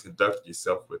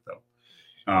yourself with them.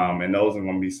 And those are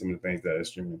going to be some of the things that are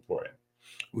extremely important.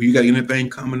 Well, you got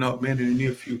anything coming up, man, in the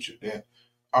near future that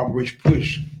Operation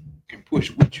Push can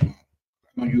push with you? I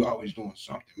know you always doing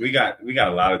something. We got a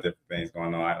lot of different things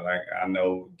going on. I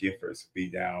know Giffords will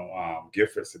be down.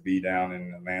 Giffords will be down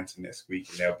in Atlanta next week,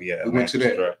 and they'll be at Atlanta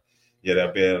Strut. Yeah,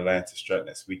 they'll be at Atlanta Strut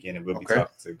next weekend, and we'll be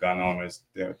talking to gun owners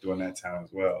during that time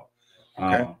as well.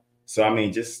 Okay. So, I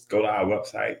mean, just go to our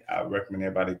website. I recommend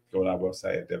everybody go to our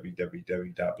website at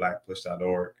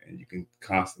www.blackpush.org, and you can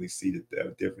constantly see the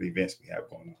different events we have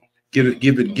going on.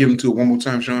 Give them to it one more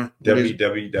time, Sean.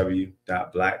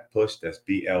 www.blackpush, that's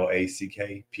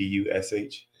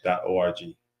BLACKPUSH.org.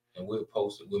 And we'll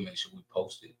post it. We'll make sure we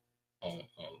post it on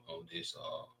this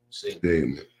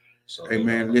segment. So, hey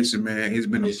man, listen, man, it's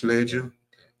been a pleasure.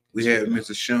 We had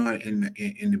Mr. Sean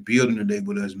in the building today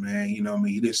with us, man. You know what I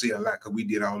mean? He didn't say a lot because we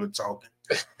did all the talking.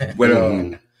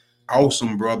 But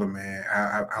awesome brother, man.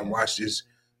 I watched this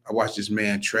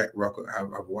man track record.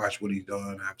 I've watched what he's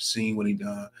done. I've seen what he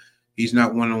done. He's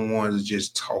not one of the ones that's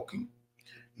just talking.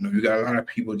 You know, you got a lot of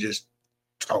people just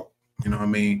talk, you know what I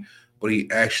mean? But he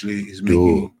actually is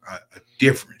making a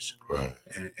difference. Right.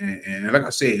 And like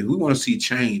I said, if we want to see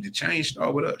change, the change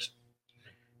starts with us.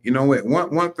 You know what?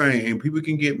 One thing, and people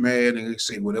can get mad and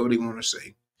say whatever they want to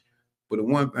say, but the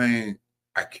one thing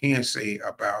I can say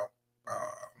about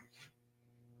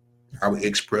our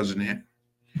ex-president,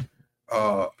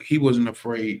 he wasn't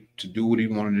afraid to do what he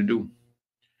wanted to do,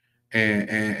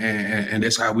 and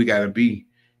that's how we got to be.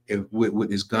 If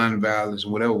with this gun violence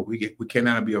and whatever, we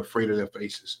cannot be afraid of their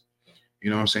faces.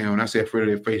 You know what I'm saying? When I say afraid of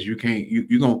their face, you're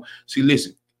gonna see.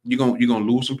 Listen, you're gonna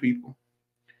lose some people.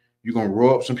 You're gonna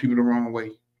rub some people the wrong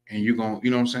way. And you're going to,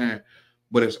 you know what I'm saying?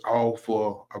 But it's all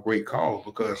for a great cause,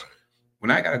 because when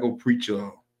I got to go preach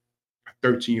a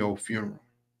 13-year-old funeral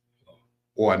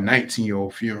or a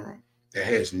 19-year-old funeral that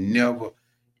has never,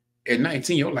 at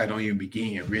 19, your life don't even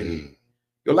begin, really.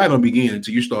 Your life don't begin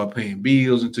until you start paying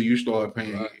bills, until you start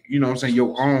paying, you know what I'm saying,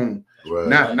 your own,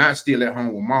 not still at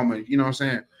home with mama, you know what I'm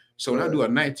saying? So when I do a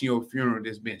 19-year-old funeral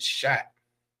that's been shot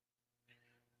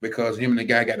because him and the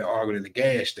guy got to argue at the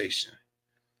gas station,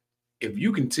 if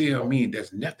you can tell me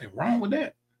there's nothing wrong with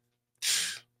that,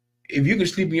 if you can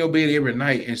sleep in your bed every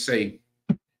night and say,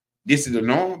 this is the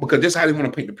norm, because that's how they want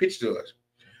to paint the picture to us.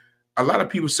 A lot of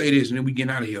people say this and then we get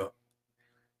out of here.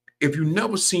 If you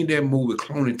never seen that movie,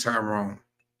 Cloning Tyrone,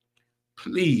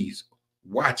 please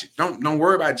watch it. Don't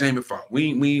worry about Jamie Foxx. We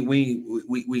ain't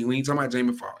talking about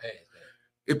Jamie Foxx.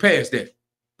 It passed that.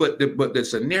 But the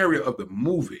scenario of the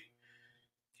movie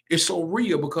is so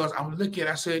real, because I'm looking at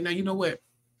it, I said, now you know what?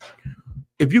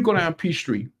 If you go down P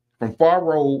Street from Far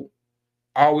Road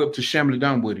all the way up to Shamley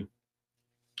Dunwoody,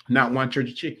 not one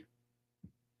Church of Chicken,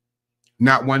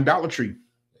 not one Dollar Tree,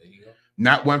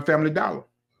 not one Family Dollar,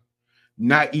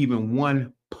 not even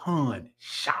one pawn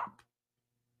shop.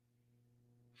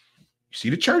 You see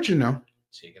the church in there.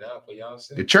 Check it out for y'all.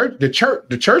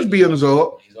 The church buildings are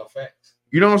up. These are facts.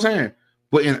 You know what I'm saying?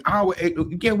 But in our,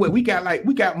 again, what we got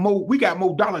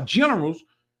more Dollar Generals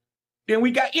than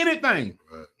we got anything.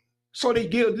 Right. So they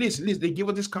give, listen, they give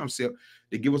us this concept.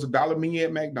 They give us $1 menu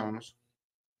at McDonald's.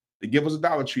 They give us a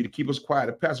Dollar Tree to keep us quiet,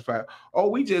 to pacify. Oh,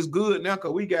 we just good now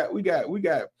because we got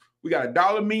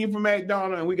 $1 menu from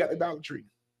McDonald's and we got the Dollar Tree.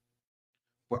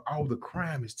 But all the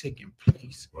crime is taking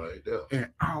place right there in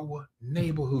our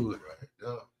neighborhood. Right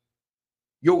there.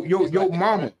 Your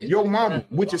mama,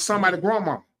 which is somebody's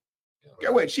grandmama.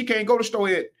 Get what? She can't go to the store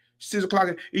at 6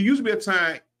 o'clock. It used to be a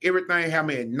time everything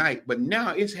happened at night, but now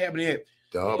it's happening at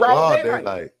broad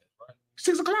daylight.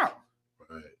 6 o'clock.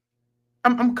 Right.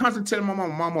 I'm constantly telling my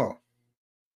mama.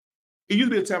 It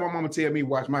used to be a time my mama tell me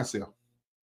watch myself,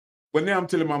 but now I'm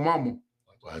telling my mama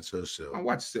watch yourself.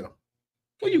 Watch yourself.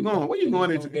 Where you going? Where you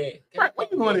going into? Right, where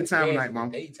you going in time of night,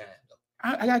 mama?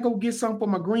 I gotta go get something for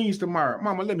my greens tomorrow.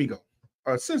 Mama, let me go.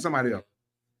 Send somebody else.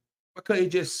 Because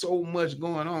it's just so much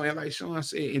going on. And like Sean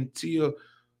said, until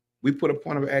we put a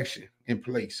point of action in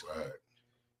place. Right.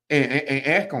 And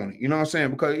act on it. You know what I'm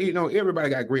saying? Because everybody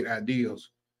got great ideas.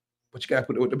 But you gotta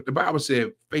put the Bible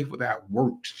said faith without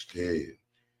works. Yeah.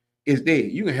 Is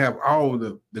dead. You can have all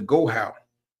the go-how,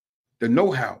 the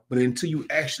know-how, but until you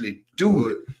actually do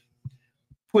it,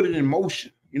 put it in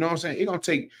motion. You know what I'm saying? It's gonna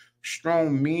take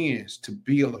strong men to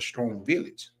build a strong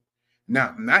village.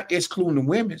 Now, not excluding the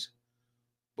women's,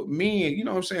 but men, you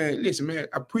know what I'm saying? Listen, man,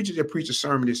 I preached a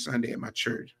sermon this Sunday at my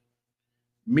church.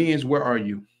 Men's, where are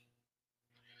you?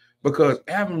 Because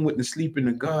Adam went to sleep in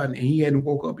the garden and he hadn't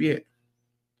woke up yet.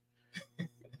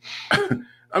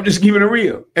 I'm just giving it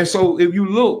real. And so if you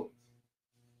look,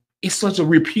 it's such a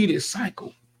repeated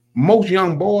cycle. Most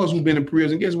young boys who've been in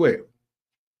prison, guess what?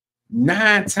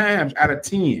 9 times out of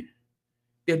 10,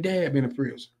 their dad been in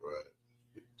prison.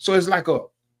 Right. So it's like a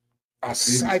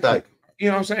cycle. You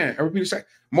know what I'm saying? A repeated cycle.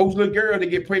 Most little girls that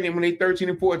get pregnant when they 13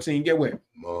 and 14, get what?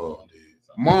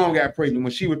 Mom got pregnant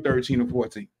when she was 13 or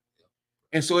 14.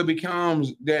 And so it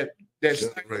becomes that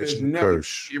generation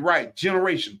curse. You're right,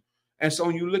 generation. And so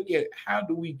when you look at how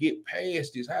do we get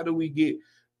past this? How do we get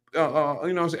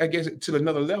I guess to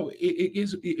another level? It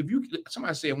is if you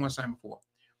somebody said one time before,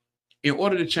 in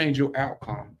order to change your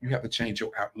outcome, you have to change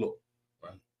your outlook.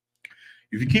 Right.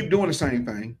 If you keep doing the same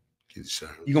thing,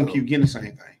 you're gonna keep getting the same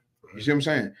thing. Right. You see what I'm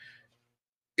saying?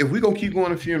 If we're gonna keep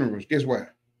going to funerals, guess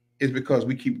what? It's because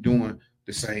we keep doing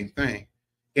the same thing.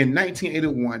 In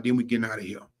 1981, then we getting out of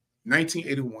here.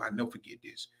 1981, I'll never forget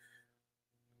this.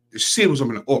 The city was up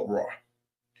in an uproar.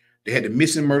 They had the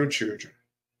missing murdered children.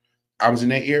 I was in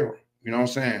that era. You know what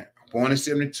I'm saying? Born in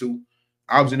 72.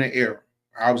 I was in that era.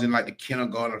 I was in like the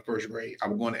kindergarten or first grade. I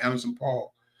was going to Anderson Park.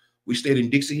 We stayed in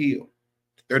Dixie Hill,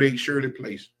 38 Shirley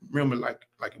Place. Remember, like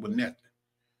it was nothing.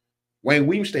 Wayne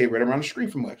Williams stayed right around the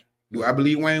street from us. Do I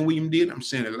believe Wayne Williams did? I'm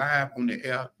saying it live on the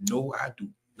air. No, I do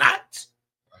not.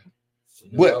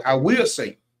 But I will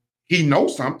say, he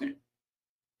knows something.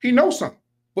 He knows something.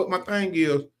 But my thing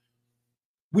is,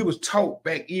 we was taught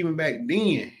even back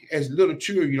then, as little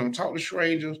children, you don't talk to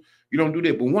strangers, you don't do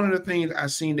that. But one of the things I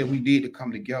seen that we did to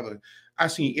come together, I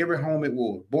seen every home it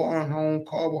was, Bourne home,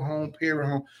 Carver home, Perry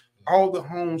home, all the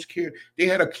homes cared. They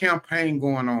had a campaign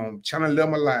going on, trying to live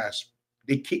my lives.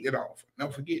 They kicked it off.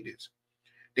 Never forget this.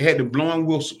 They had the blowing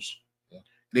whistles.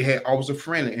 They had Officer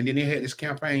Friendly, and then they had this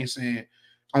campaign saying,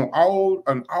 on all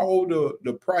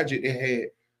the project they had,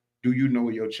 do you know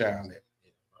where your child at?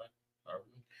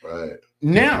 Right.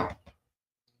 Now,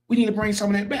 we need to bring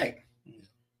some of that back.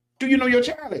 Do you know your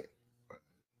child at?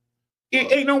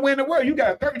 It ain't nowhere in the world. You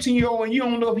got a 13-year-old and you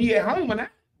don't know if he at home or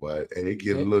not. Right. And it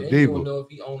get a little deeper. You don't know if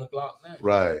he on the block now.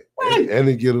 Right. And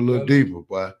it get a little deeper,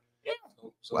 boy. Yeah.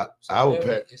 So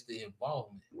it's the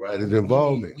involvement. Right, it's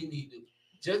involvement. We need to,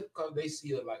 just because they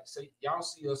see us, like, say, y'all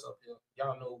see us up here,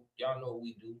 y'all know what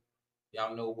we do.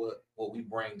 Y'all know what we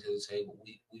bring to the table.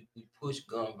 We push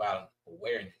gun violence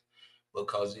awareness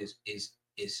because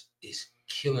it's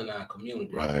killing our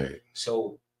community. Right.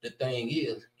 So the thing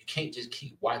is, you can't just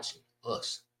keep watching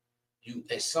us. You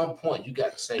at some point you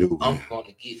got to say, I'm going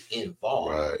to get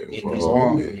involved in this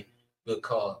movement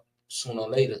because sooner or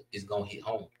later it's going to hit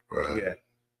home. Right. Yeah.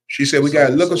 She said we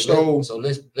got liquor store. So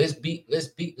let's beat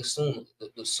the sooner,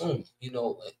 you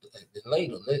know,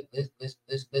 later. Let's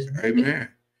Amen.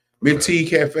 Mid T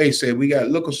Cafe said we got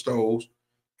liquor stores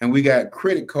and we got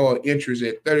credit card interest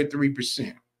at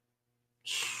 33%.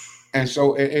 And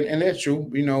so, and that's true.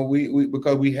 You know, we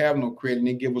because we have no credit and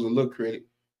they give us a little credit,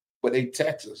 but they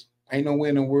tax us. Ain't nowhere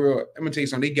in the world. Let me tell you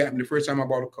something. They got me the first time I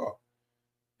bought a car.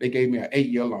 They gave me an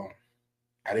 8-year loan.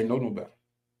 I didn't know no better.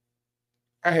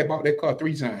 I had bought that car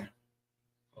 3 times.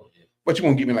 Oh, yeah. But you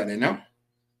won't give me like that now.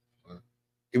 Right.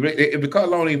 If the car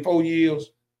loan ain't 4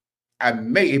 years, I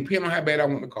may, it depends on how bad I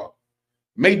want the car,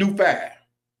 may do 5.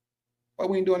 Why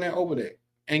we ain't doing that over there?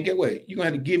 And get what? You're going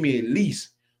to have to give me at least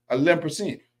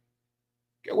 11%.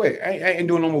 Get what? I ain't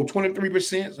doing no more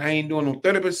 23%. I ain't doing no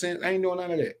 30%. I ain't doing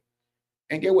none of that.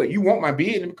 And get what? You want my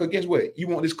business because guess what? You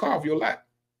want this car for your life.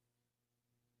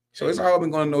 So it's all been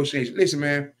going to negotiation. Listen,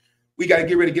 man, we got to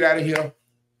get ready to get out of here.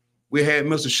 We had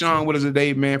Mr. Sean with us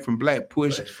today, man, from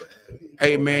P.U.S.H.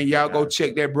 Hey, man, y'all go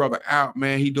check that brother out,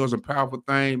 man. He does a powerful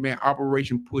thing, man.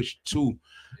 Operation Push 2.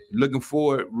 Looking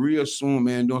forward real soon,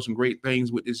 man. Doing some great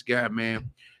things with this guy, man.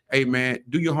 Hey, man,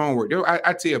 do your homework.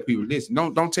 I tell people, listen,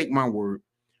 don't take my word.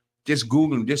 Just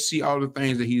Google him. Just see all the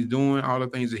things that he's doing, all the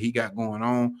things that he got going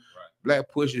on. Right.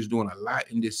 P.U.S.H. is doing a lot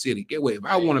in this city. Get away. If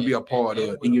I want to be a part of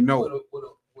it, then you know. With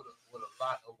a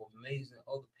lot of amazing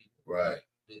other people. Right.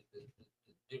 The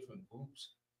different groups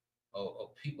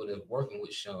of people that's working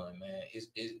with Sean, man, it's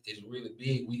really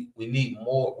big. We need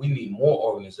more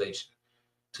organization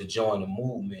to join the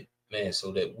movement, man,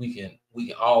 so that we can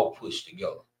all push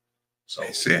together. So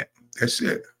that's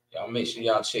it. Y'all make sure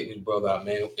y'all check this brother out,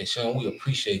 man. And Sean, we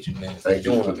appreciate you, man, for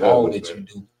doing all that you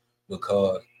do,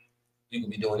 because you can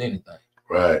be doing anything.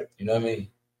 Right. You know what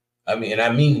I mean? And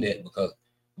I mean that because,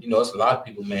 you know, it's a lot of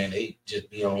people, man, they just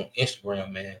be on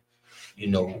Instagram, man, you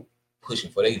know,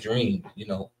 pushing for their dream, you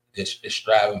know, they're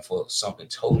striving for something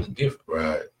totally different.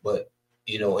 Right. But,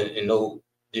 you know, and no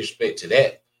disrespect to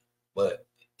that, but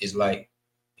it's like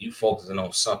you focusing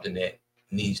on something that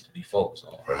needs to be focused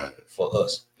on for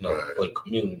us, you know, for the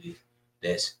community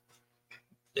that's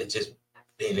that's just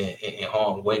been in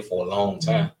harm's way for a long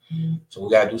time. So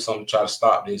we gotta do something to try to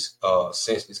stop this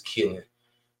senseless killing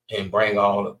and bring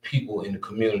all the people in the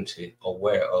community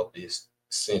aware of this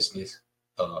senseless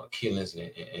killings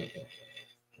and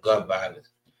gun violence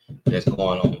that's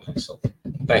going on, man. So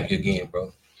thank you again,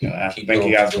 bro. Thank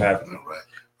you guys for having me.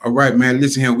 All right, man.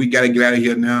 Listen here, we gotta get out of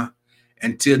here now.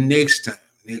 Until next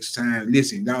time,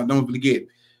 listen, y'all don't forget,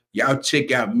 y'all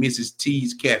check out Mrs.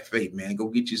 T's Cafe, man. Go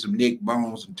get you some neck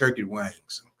bones and turkey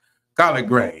wings, collard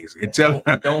greens, and tell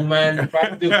don't mind if I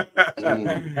do.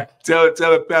 tell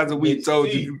the pastor we told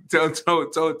you. Tell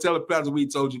the pastor we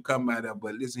told you come by there.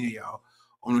 But listen here, y'all.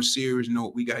 On a serious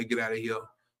note, we gotta get out of here.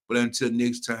 But until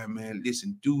next time, man,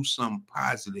 listen, do something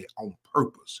positive on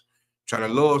purpose. Try to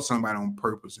love somebody on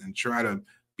purpose and try to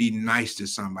be nice to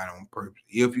somebody on purpose.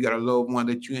 If you got a loved one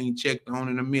that you ain't checked on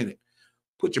in a minute,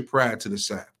 put your pride to the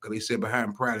side, because they said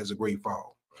behind pride is a great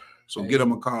fall. So get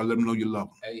them a call, let them know you love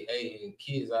them. Hey, and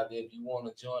kids out there, if you want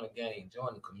to join the game,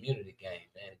 join the community game,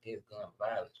 man, against gun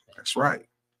violence, man. That's right.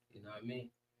 You know what I mean?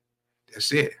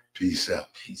 That's it. Peace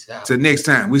out. Peace out. Till next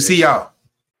time, we see y'all.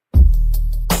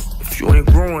 If you ain't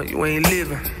growing, you ain't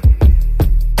living.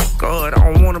 God,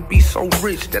 I don't want to be so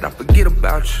rich that I forget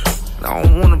about you. I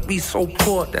don't want to be so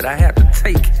poor that I have to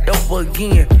take ever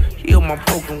again. Heal my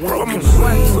broken world.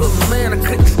 Man, I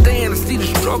couldn't stand to see the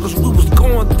struggles we was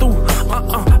going through.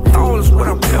 Thoughtless when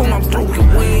I felt my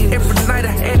broken wings. Every night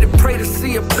I had to pray to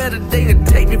see a better day to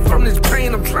take me from this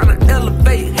pain. I'm trying to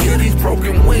elevate, heal these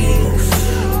broken